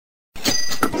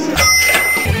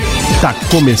Tá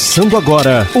começando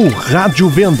agora o Rádio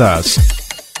Vendas.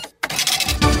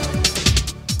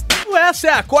 Essa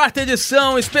é a 4ª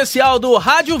edição especial do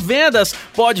Rádio Vendas,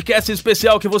 podcast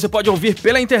especial que você pode ouvir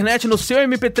pela internet no seu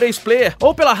MP3 Player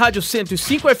ou pela Rádio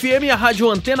 105 FM e a Rádio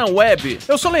Antena Web.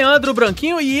 Eu sou Leandro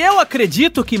Branquinho e eu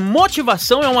acredito que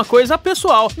motivação é uma coisa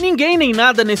pessoal. Ninguém nem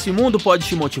nada nesse mundo pode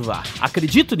te motivar.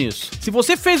 Acredito nisso. Se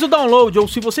você fez o download ou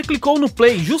se você clicou no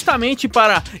play justamente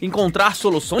para encontrar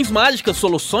soluções mágicas,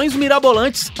 soluções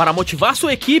mirabolantes para motivar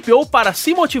sua equipe ou para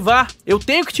se motivar, eu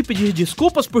tenho que te pedir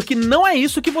desculpas porque não é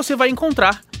isso que você vai encontrar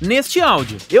neste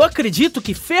áudio. Eu acredito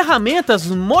que ferramentas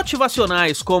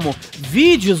motivacionais como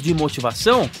vídeos de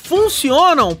motivação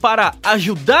funcionam para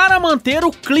ajudar a manter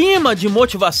o clima de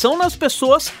motivação nas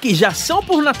pessoas que já são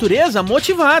por natureza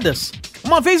motivadas.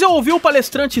 Uma vez eu ouvi o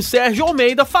palestrante Sérgio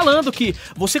Almeida falando que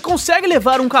você consegue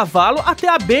levar um cavalo até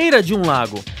a beira de um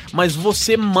lago, mas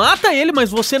você mata ele, mas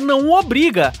você não o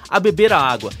obriga a beber a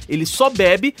água. Ele só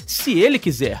bebe se ele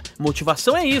quiser.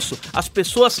 Motivação é isso. As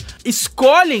pessoas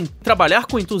escolhem trabalhar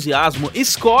com entusiasmo,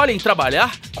 escolhem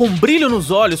trabalhar com brilho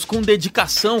nos olhos, com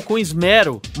dedicação, com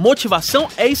esmero. Motivação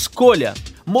é escolha.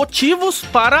 Motivos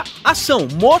para ação,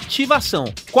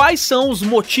 motivação. Quais são os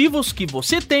motivos que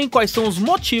você tem, quais são os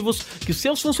motivos que os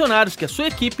seus funcionários, que a sua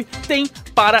equipe tem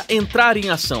para entrar em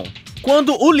ação?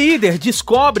 Quando o líder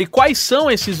descobre quais são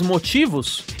esses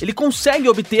motivos, ele consegue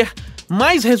obter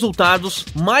mais resultados,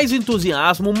 mais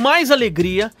entusiasmo, mais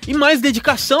alegria e mais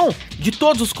dedicação de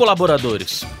todos os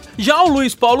colaboradores. Já o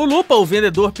Luiz Paulo Lupa, o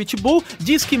vendedor Pitbull,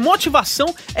 diz que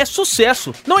motivação é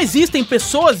sucesso. Não existem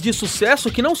pessoas de sucesso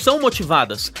que não são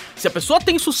motivadas. Se a pessoa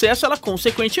tem sucesso, ela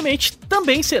consequentemente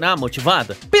também será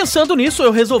motivada. Pensando nisso,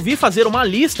 eu resolvi fazer uma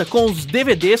lista com os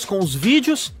DVDs, com os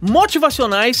vídeos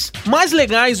motivacionais mais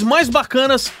legais, mais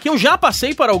bacanas, que eu já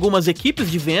passei para algumas equipes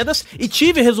de vendas e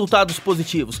tive resultados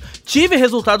positivos. Tive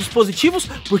resultados positivos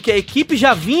porque a equipe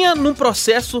já vinha num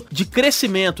processo de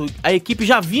crescimento, a equipe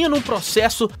já vinha num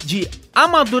processo de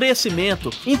amadurecimento.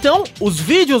 Então, os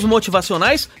vídeos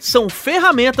motivacionais são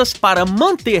ferramentas para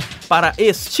manter, para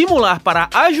estimular, para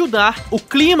ajudar o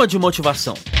clima de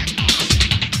motivação.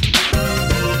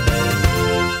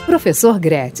 Professor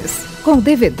Grátis, com o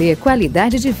DVD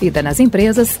Qualidade de Vida nas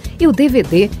Empresas e o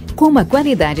DVD Como a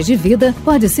Qualidade de Vida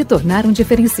pode se tornar um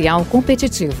diferencial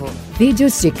competitivo.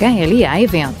 Vídeos de KLA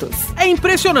Eventos. É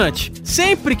impressionante.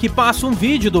 Sempre que passa um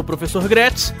vídeo do Professor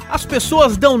Grátis, as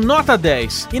pessoas dão nota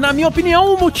 10. E na minha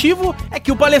opinião, o motivo é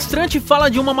que o palestrante fala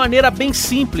de uma maneira bem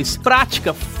simples,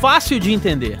 prática, fácil de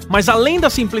entender. Mas além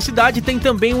da simplicidade, tem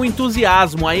também o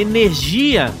entusiasmo, a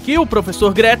energia que o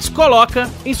Professor Grátis coloca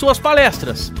em suas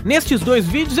palestras. Nestes 2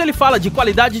 vídeos ele fala de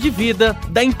qualidade de vida,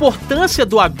 da importância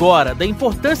do agora, da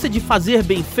importância de fazer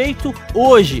bem feito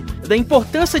hoje, da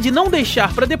importância de não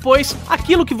deixar para depois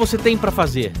aquilo que você tem para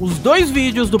fazer. Os 2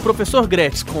 vídeos do Professor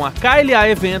Grátis com a KLA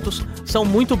Eventos são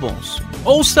muito bons.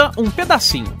 Ouça um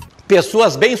pedacinho.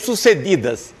 Pessoas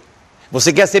bem-sucedidas.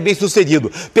 Você quer ser bem-sucedido?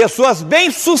 Pessoas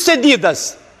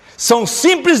bem-sucedidas são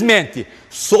simplesmente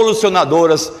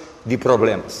solucionadoras de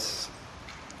problemas.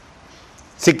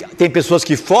 Tem pessoas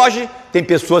que fogem, tem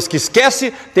pessoas que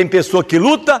esquecem, tem pessoa que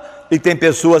luta e tem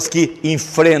pessoas que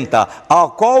enfrenta. A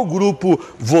qual grupo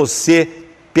você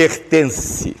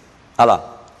pertence? Olha lá.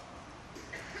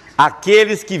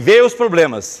 Aqueles que veem os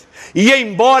problemas e,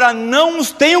 embora não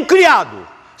os tenham criado,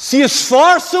 se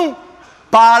esforçam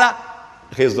para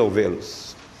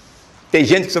resolvê-los. Tem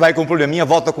gente que você vai com um probleminha,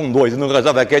 volta com 2, não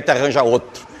resolve aquele, te arranja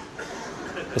outro.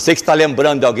 Eu sei que está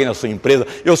lembrando de alguém na sua empresa.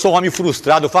 Eu sou um homem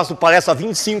frustrado, eu faço palestra há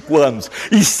 25 anos.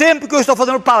 E sempre que eu estou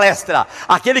fazendo palestra,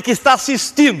 aquele que está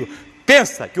assistindo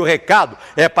pensa que o recado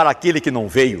é para aquele que não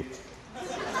veio.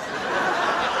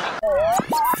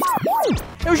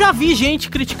 Eu já vi gente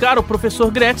criticar o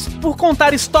Professor Grátis por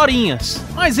contar historinhas,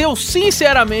 mas eu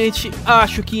sinceramente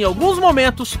acho que em alguns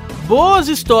momentos, boas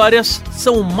histórias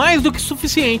são mais do que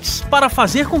suficientes para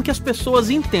fazer com que as pessoas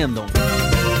entendam.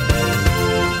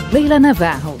 Leila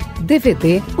Navarro,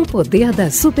 DVD O Poder da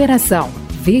Superação,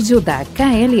 vídeo da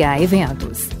KLA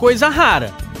Eventos. Coisa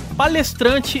rara,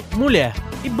 palestrante mulher.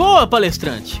 E boa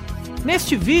palestrante.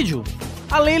 Neste vídeo,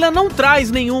 a Leila não traz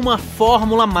nenhuma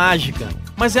fórmula mágica,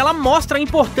 mas ela mostra a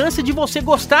importância de você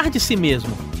gostar de si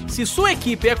mesmo. Se sua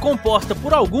equipe é composta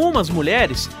por algumas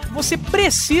mulheres, você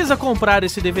precisa comprar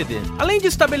esse DVD. Além de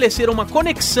estabelecer uma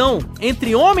conexão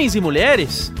entre homens e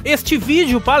mulheres, este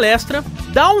vídeo palestra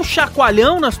dá um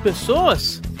chacoalhão nas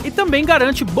pessoas e também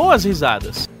garante boas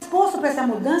risadas. Disposto para essa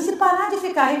mudança e parar de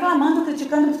ficar reclamando,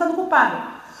 criticando e ficando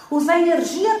culpado. Usar a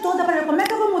energia toda para ver como é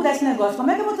que eu vou mudar esse negócio, como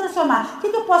é que eu vou transformar, o que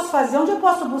eu posso fazer, onde eu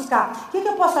posso buscar, o que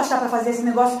eu posso achar para fazer esse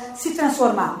negócio se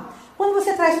transformar. Quando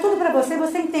você traz tudo para você,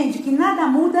 você entende que nada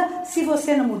muda se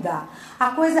você não mudar.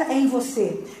 A coisa é em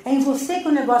você. É em você que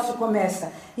o negócio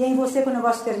começa e é em você que o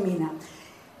negócio termina.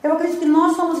 Eu acredito que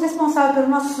nós somos responsáveis pelo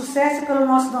nosso sucesso e pelo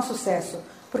nosso não sucesso.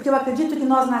 Porque eu acredito que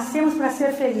nós nascemos para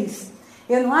ser felizes.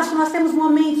 Eu não acho que nós temos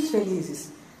momentos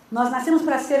felizes. Nós nascemos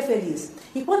para ser felizes.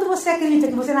 E quando você acredita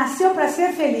que você nasceu para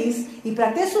ser feliz e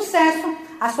para ter sucesso,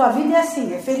 a sua vida é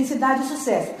assim, é felicidade e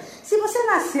sucesso. Se você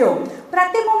nasceu para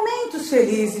ter momentos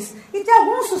felizes e ter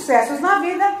alguns sucessos na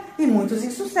vida e muitos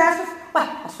insucessos,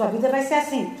 a sua vida vai ser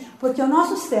assim. Porque o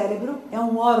nosso cérebro é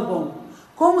um órgão,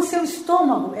 como o seu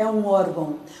estômago é um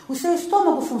órgão. O seu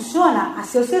estômago funciona a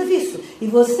seu serviço e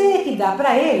você é que dá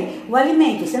para ele o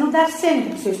alimento. Você não dá arsênico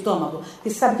para o seu estômago, porque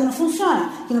você sabe que não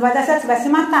funciona, que não vai dar certo, você vai se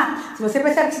matar. Se você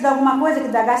percebe que você dá alguma coisa que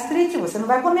dá gastrite, você não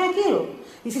vai comer aquilo.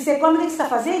 E se você come, o que você está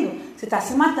fazendo? Você está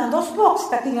se matando aos poucos,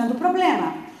 você está criando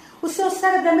problema. O seu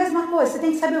cérebro é a mesma coisa, você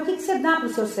tem que saber o que você dá para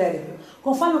o seu cérebro.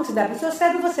 Conforme o que você dá para o seu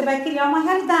cérebro, você vai criar uma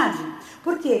realidade.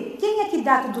 Por quê? Quem é que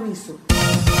dá tudo isso?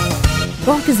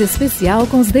 Box especial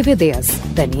com os DVDs.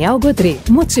 Daniel Godry,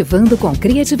 motivando com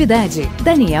criatividade.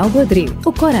 Daniel Godry,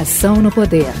 o coração no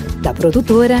poder. Da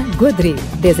produtora Godry,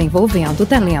 desenvolvendo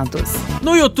talentos.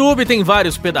 No YouTube tem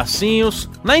vários pedacinhos.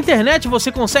 Na internet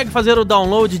você consegue fazer o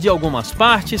download de algumas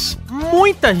partes.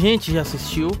 Muita gente já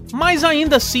assistiu, mas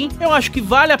ainda assim eu acho que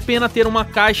vale a pena ter uma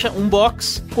caixa, um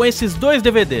box, com esses 2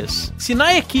 DVDs. Se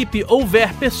na equipe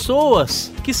houver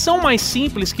pessoas que são mais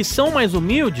simples, que são mais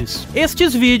humildes,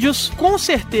 estes vídeos com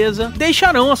certeza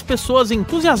deixarão as pessoas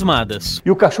entusiasmadas.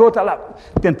 E o cachorro tá lá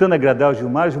tentando agradar o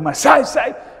Gilmar, sai,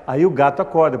 sai! Aí o gato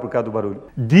acorda por causa do barulho.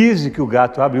 Dizem que o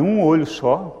gato abre um olho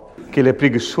só, que ele é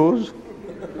preguiçoso.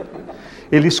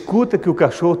 Ele escuta que o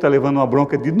cachorro está levando uma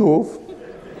bronca de novo.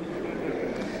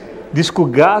 Diz que o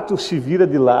gato se vira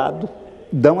de lado,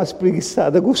 dá uma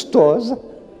espreguiçada gostosa,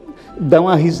 dá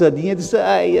uma risadinha e diz,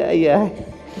 ai, ai, ai,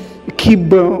 que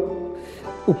bom,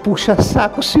 o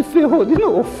puxa-saco se ferrou de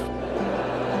novo.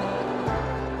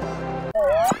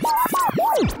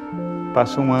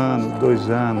 Passa 1 ano, 2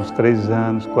 anos, 3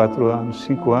 anos, 4 anos,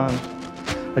 5 anos.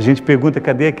 A gente pergunta,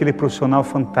 cadê aquele profissional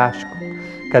fantástico?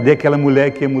 Cadê aquela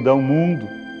mulher que ia mudar o mundo?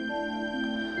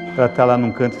 Ela está lá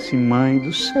num canto assim, mãe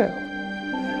do céu.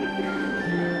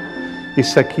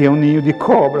 Isso aqui é um ninho de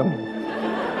cobra, mãe.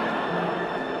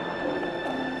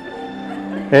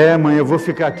 É, mãe, eu vou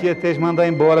ficar aqui até eles mandar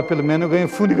embora, pelo menos eu ganho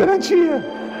fundo de garantia.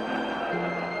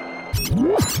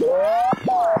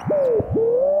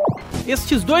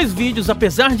 Estes 2 vídeos,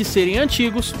 apesar de serem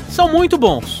antigos, são muito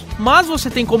bons. Mas você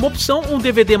tem como opção um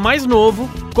DVD mais novo,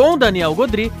 com Daniel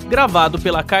Godry, gravado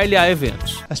pela KLA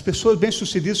Eventos. As pessoas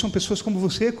bem-sucedidas são pessoas como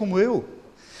você, como eu.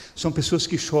 São pessoas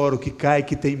que choram, que caem,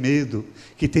 que têm medo,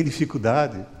 que têm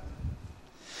dificuldade.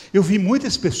 Eu vi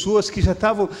muitas pessoas que já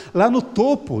estavam lá no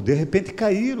topo, de repente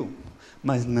caíram,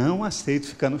 mas não aceitam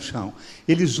ficar no chão.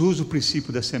 Eles usam o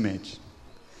princípio da semente.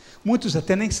 Muitos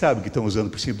até nem sabem que estão usando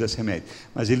o princípio da semente,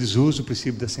 mas eles usam o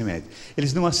princípio da semente.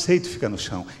 Eles não aceitam ficar no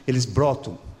chão, eles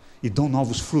brotam e dão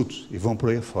novos frutos e vão por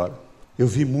aí fora. Eu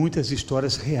vi muitas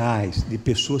histórias reais de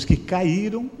pessoas que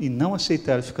caíram e não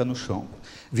aceitaram ficar no chão.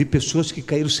 Vi pessoas que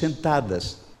caíram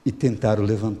sentadas e tentaram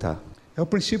levantar. É o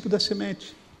princípio da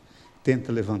semente.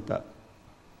 Tenta levantar.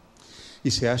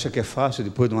 E você acha que é fácil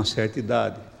depois de uma certa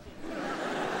idade?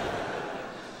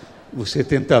 Você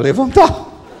tentar levantar.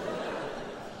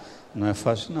 Não é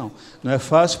fácil, não. Não é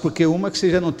fácil porque uma que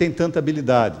você já não tem tanta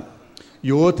habilidade.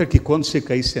 E outra que quando você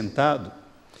cair sentado,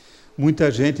 muita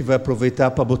gente vai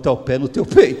aproveitar para botar o pé no teu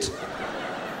peito.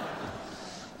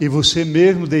 E você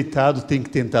mesmo deitado tem que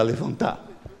tentar levantar.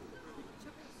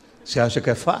 Você acha que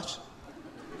é fácil?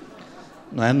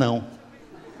 Não é não.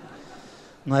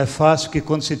 Não é fácil porque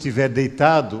quando você estiver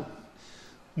deitado,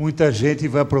 muita gente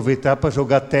vai aproveitar para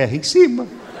jogar terra em cima.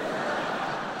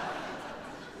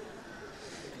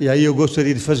 E aí eu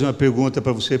gostaria de fazer uma pergunta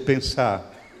para você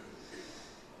pensar.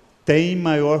 Tem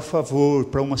maior favor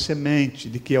para uma semente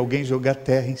de que alguém jogar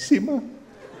terra em cima?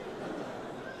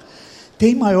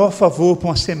 Tem maior favor para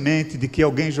uma semente de que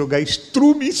alguém jogar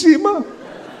estrume em cima?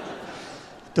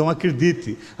 Então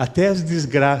acredite, até as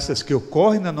desgraças que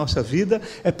ocorrem na nossa vida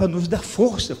é para nos dar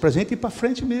força, para a gente ir para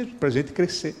frente mesmo, para a gente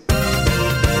crescer.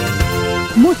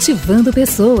 Motivando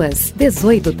pessoas.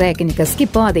 18 técnicas que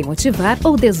podem motivar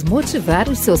ou desmotivar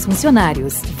os seus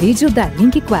funcionários. Vídeo da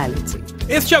Link Quality.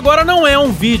 Este agora não é um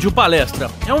vídeo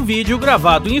palestra, é um vídeo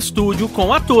gravado em estúdio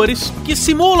com atores que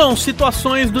simulam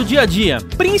situações do dia a dia.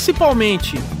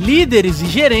 Principalmente, líderes e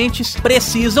gerentes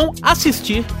precisam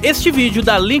assistir este vídeo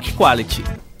da Link Quality.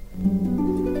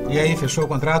 E aí, fechou o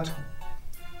contrato?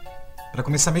 Para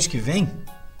começar mês que vem?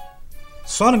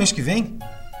 Só no mês que vem?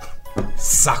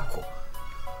 Saco.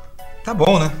 Tá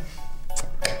bom, né?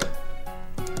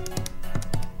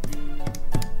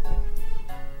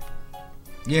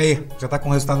 E aí, já tá com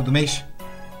o resultado do mês?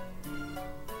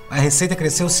 A receita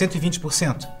cresceu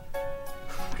 120%.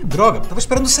 Que droga, tava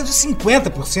esperando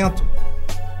 150%.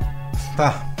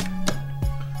 Tá.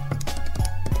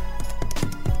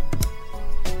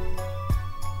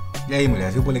 E aí,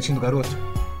 mulher, viu o boletim do garoto?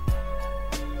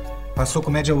 Passou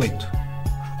com média 8.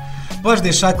 Pode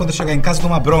deixar que quando eu chegar em casa eu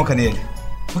dou uma bronca nele.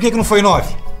 Por que não foi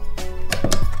 9?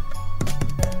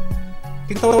 O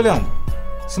que tá olhando?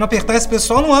 Se não apertar esse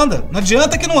pessoal, não anda. Não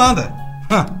adianta que não anda.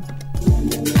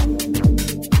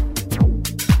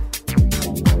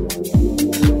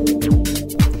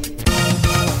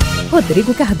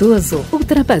 Rodrigo Cardoso,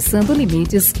 ultrapassando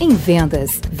limites em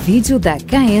vendas. Vídeo da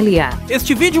KLA.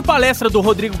 Este vídeo palestra do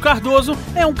Rodrigo Cardoso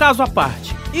é um caso à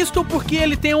parte. Isto porque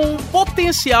ele tem um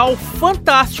potencial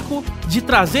fantástico de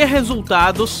trazer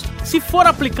resultados se for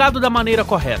aplicado da maneira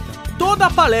correta. Toda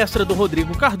a palestra do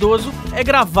Rodrigo Cardoso é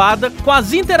gravada com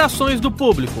as interações do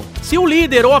público. Se o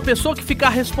líder ou a pessoa que ficar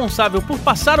responsável por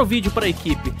passar o vídeo para a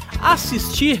equipe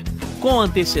assistir com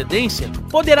antecedência,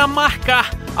 poderá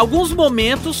marcar alguns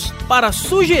momentos para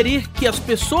sugerir que as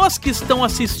pessoas que estão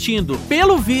assistindo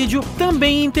pelo vídeo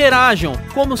também interajam,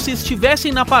 como se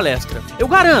estivessem na palestra. Eu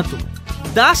garanto,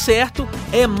 dá certo,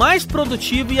 é mais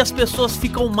produtivo e as pessoas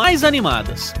ficam mais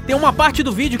animadas. Tem uma parte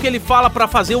do vídeo que ele fala para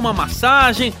fazer uma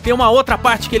massagem, tem uma outra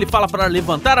parte que ele fala para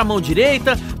levantar a mão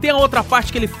direita, tem a outra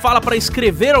parte que ele fala para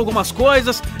escrever algumas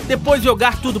coisas, depois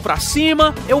jogar tudo para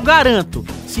cima. Eu garanto,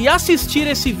 se assistir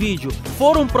esse vídeo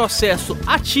for um processo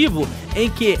ativo em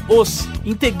que os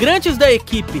integrantes da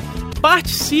equipe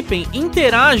participem,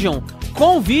 interajam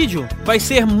com o vídeo, vai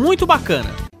ser muito bacana.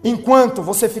 Enquanto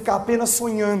você ficar apenas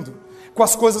sonhando com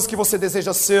as coisas que você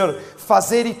deseja ser,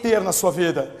 fazer e ter na sua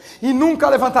vida, e nunca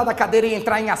levantar da cadeira e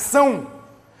entrar em ação,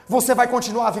 você vai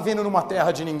continuar vivendo numa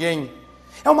terra de ninguém.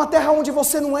 É uma terra onde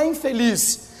você não é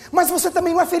infeliz, mas você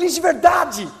também não é feliz de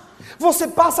verdade. Você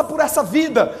passa por essa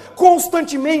vida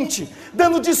constantemente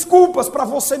dando desculpas para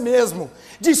você mesmo,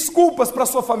 desculpas para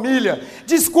sua família,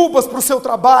 desculpas para o seu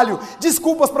trabalho,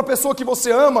 desculpas para a pessoa que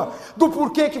você ama, do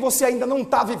porquê que você ainda não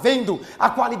está vivendo a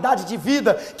qualidade de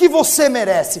vida que você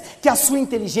merece, que a sua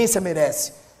inteligência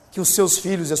merece, que os seus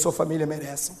filhos e a sua família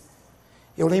merecem.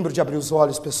 Eu lembro de abrir os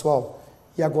olhos, pessoal,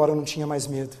 e agora eu não tinha mais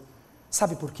medo.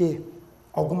 Sabe por quê?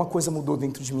 Alguma coisa mudou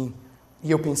dentro de mim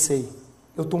e eu pensei: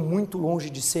 eu estou muito longe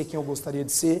de ser quem eu gostaria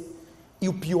de ser, e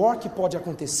o pior que pode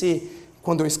acontecer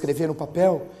quando eu escrever no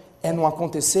papel é não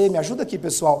acontecer, me ajuda aqui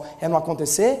pessoal, é não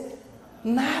acontecer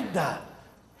nada.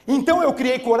 Então eu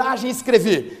criei coragem e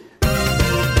escrevi.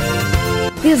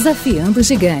 Desafiando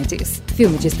Gigantes,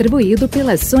 filme distribuído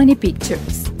pela Sony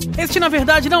Pictures. Este, na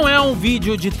verdade, não é um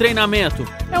vídeo de treinamento,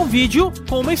 é um vídeo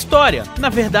com uma história. Na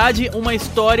verdade, uma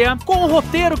história com um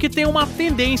roteiro que tem uma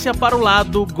tendência para o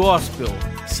lado gospel.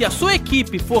 Se a sua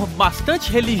equipe for bastante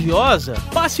religiosa,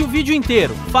 passe o vídeo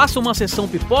inteiro, faça uma sessão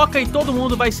pipoca e todo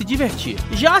mundo vai se divertir.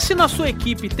 Já se na sua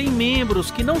equipe tem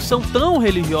membros que não são tão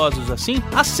religiosos assim,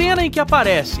 a cena em que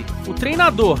aparece o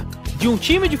treinador de um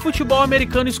time de futebol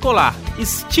americano escolar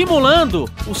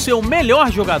estimulando o seu melhor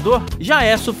jogador já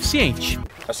é suficiente.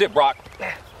 That's it, Brock.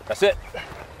 That's it.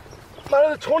 Not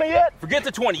at the 20 yet? Forget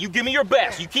the 20. You give me your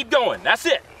best. You keep going. That's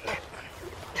it.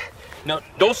 No,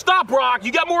 don't stop, Brock.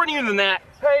 You got more in you than that.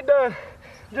 I ain't done.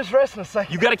 Just resting a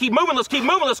second. You gotta keep moving. Let's keep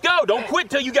moving. Let's go. Don't quit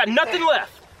till you got nothing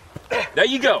left. There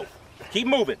you go. Keep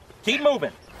moving. Keep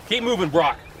moving. Keep moving,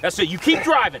 Brock. That's it. You keep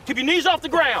driving. Keep your knees off the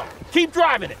ground. Keep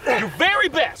driving it. Your very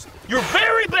best. Your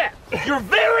very best. Your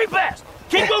very best.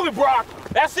 Keep moving, Brock.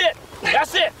 That's it.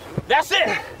 That's it. That's it.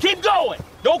 Keep going.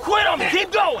 Don't quit on me.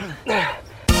 Keep going.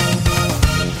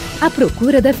 A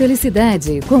Procura da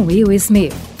Felicidade, com Will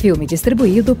Smith. Filme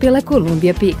distribuído pela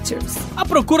Columbia Pictures. A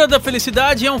Procura da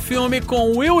Felicidade é um filme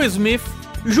com Will Smith,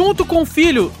 junto com o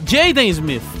filho Jaden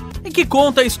Smith, e que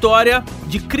conta a história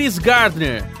de Chris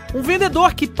Gardner, um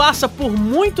vendedor que passa por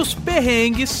muitos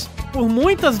perrengues, por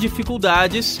muitas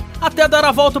dificuldades, até dar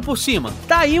a volta por cima.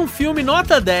 Tá aí um filme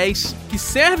nota 10, que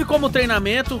serve como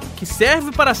treinamento, que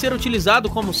serve para ser utilizado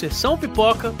como sessão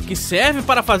pipoca, que serve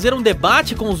para fazer um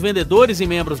debate com os vendedores e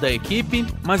membros da equipe,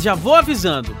 mas já vou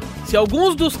avisando, se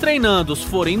alguns dos treinandos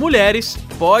forem mulheres,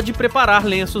 pode preparar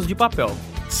lenços de papel.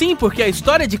 Sim, porque a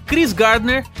história de Chris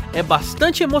Gardner é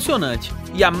bastante emocionante,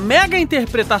 e a mega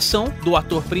interpretação do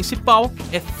ator principal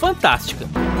é fantástica.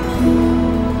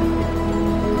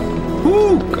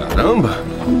 Caramba!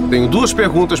 Tenho duas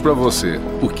perguntas pra você.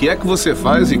 O que é que você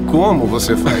faz e como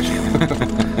você faz?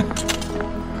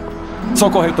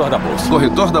 Sou corretor da bolsa.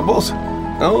 Corretor da bolsa?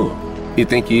 Não. E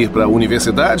tem que ir pra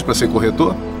universidade pra ser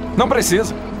corretor? Não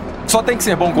precisa. Só tem que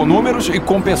ser bom com números e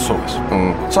com pessoas.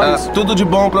 Só isso. Tudo de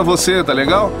bom pra você, tá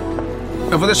legal?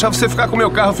 Eu vou deixar você ficar com meu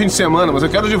carro fim de semana, mas eu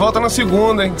quero de volta na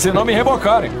segunda, hein? Se não me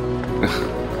rebocarem.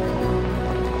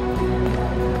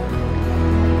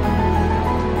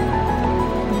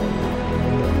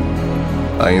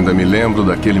 Ainda me lembro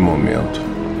daquele momento.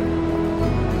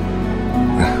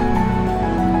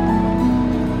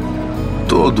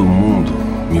 Todo mundo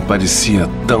me parecia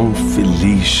tão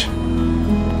feliz.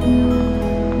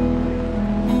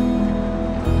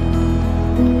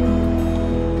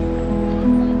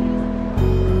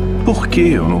 Por que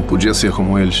eu não podia ser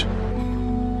como eles?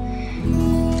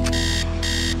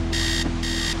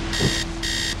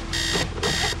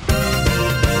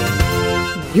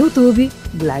 YouTube,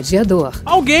 Gladiador.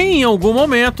 Alguém, em algum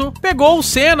momento, pegou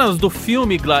cenas do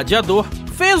filme Gladiador,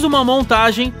 fez uma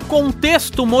montagem com um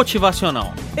texto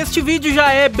motivacional. Este vídeo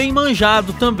já é bem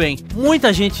manjado também.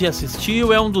 Muita gente já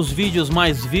assistiu, é um dos vídeos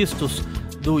mais vistos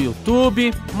do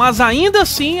YouTube, mas ainda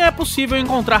assim é possível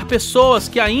encontrar pessoas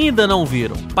que ainda não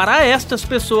viram. Para estas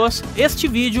pessoas, este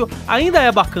vídeo ainda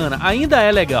é bacana, ainda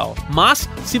é legal. Mas,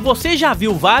 se você já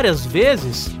viu várias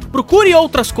vezes, procure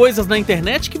outras coisas na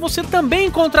internet que você também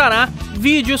encontrará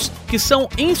vídeos que são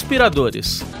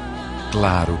inspiradores.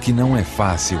 Claro que não é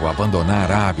fácil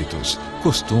abandonar hábitos,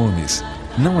 costumes,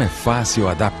 não é fácil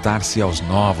adaptar-se aos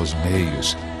novos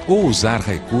meios ou usar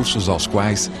recursos aos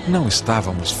quais não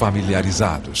estávamos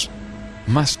familiarizados.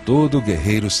 Mas todo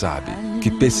guerreiro sabe que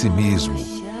pessimismo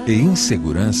e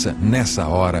insegurança nessa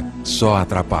hora só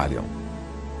atrapalham.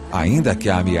 Ainda que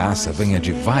a ameaça venha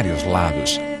de vários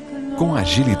lados, com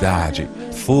agilidade,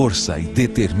 força e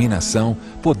determinação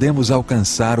podemos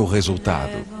alcançar o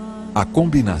resultado. A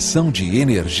combinação de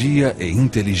energia e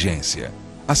inteligência,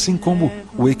 assim como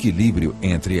o equilíbrio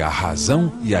entre a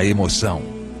razão e a emoção,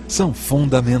 são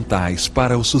fundamentais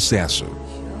para o sucesso.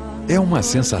 É uma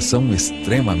sensação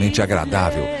extremamente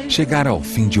agradável chegar ao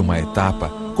fim de uma etapa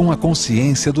com a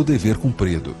consciência do dever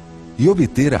cumprido e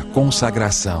obter a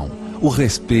consagração, o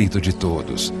respeito de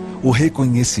todos, o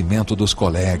reconhecimento dos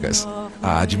colegas,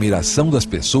 a admiração das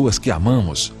pessoas que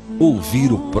amamos,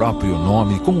 ouvir o próprio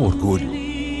nome com orgulho.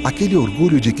 Aquele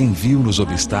orgulho de quem viu nos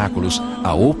obstáculos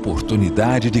a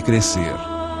oportunidade de crescer.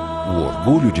 O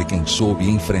orgulho de quem soube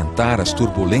enfrentar as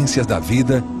turbulências da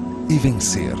vida e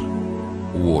vencer.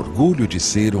 O orgulho de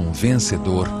ser um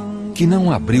vencedor que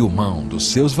não abriu mão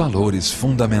dos seus valores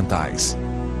fundamentais.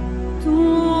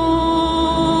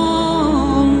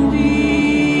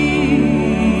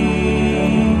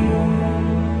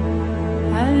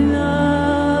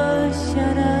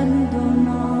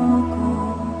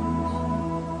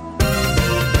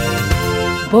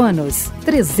 Bônus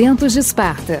 300 de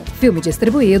Esparta, filme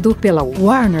distribuído pela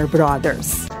Warner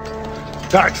Brothers.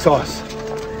 Dark sauce.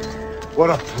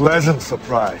 What a pleasant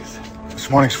surprise. This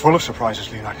morning's full of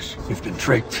surprises, Leonidas. We've been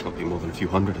tricked. There'll be more than a few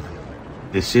hundred of them.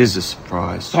 This is a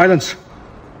surprise. Silence.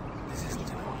 This isn't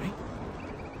an army.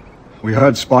 We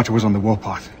heard Sparta was on the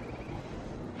warpath.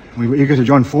 We were eager to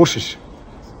join forces.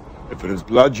 If it is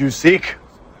blood you seek,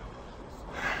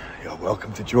 you're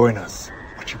welcome to join us.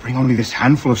 But you bring only this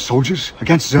handful of soldiers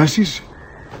against Xerxes?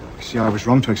 You see, I was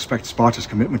wrong to expect Sparta's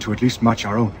commitment to at least match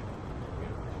our own.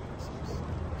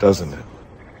 Doesn't it?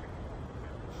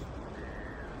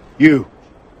 You,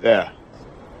 there.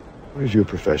 What is your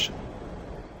profession?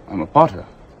 I'm a potter,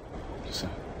 sir.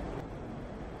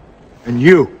 And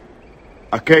you,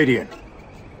 Arcadian.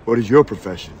 What is your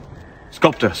profession?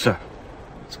 Sculptor, sir.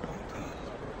 Sculptor.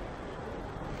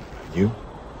 You?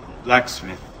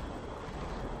 Blacksmith.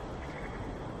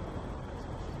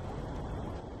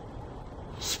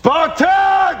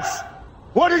 Spartans!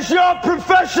 What is your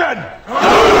profession?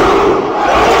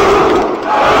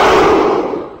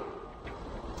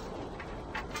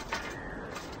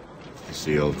 You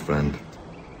see, old friend,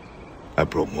 I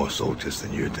brought more soldiers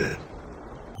than you did.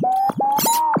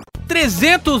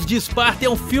 300 de Esparta é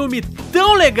um filme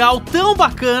tão legal, tão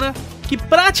bacana, que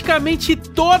praticamente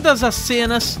todas as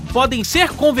cenas podem ser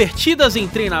convertidas em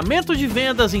treinamento de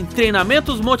vendas, em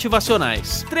treinamentos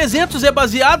motivacionais. 300 é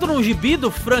baseado num gibi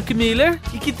do Frank Miller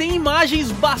e que tem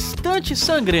imagens bastante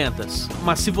sangrentas.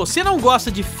 Mas se você não gosta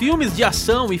de filmes de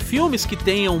ação e filmes que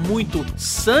tenham muito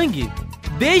sangue,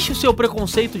 deixe o seu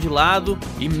preconceito de lado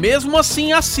e mesmo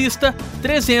assim assista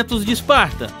 300 de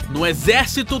Esparta. No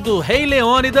exército do rei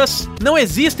Leônidas não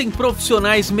existem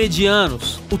profissionais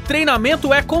medianos. O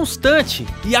treinamento é constante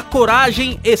e a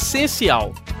coragem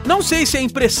essencial. Não sei se a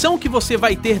impressão que você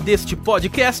vai ter deste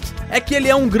podcast é que ele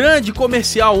é um grande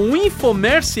comercial, um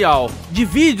infomercial de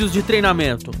vídeos de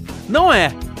treinamento. Não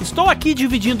é. Estou aqui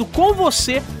dividindo com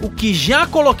você o que já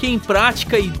coloquei em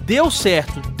prática e deu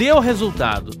certo, deu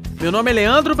resultado. Meu nome é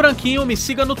Leandro Branquinho, me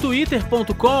siga no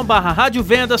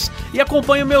twitter.com/radiovendas e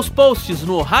acompanhe meus posts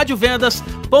no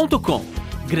radiovendas.com.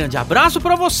 Grande abraço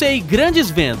para você e grandes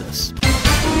vendas.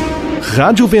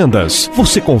 Rádio Vendas,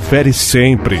 você confere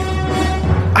sempre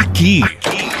aqui.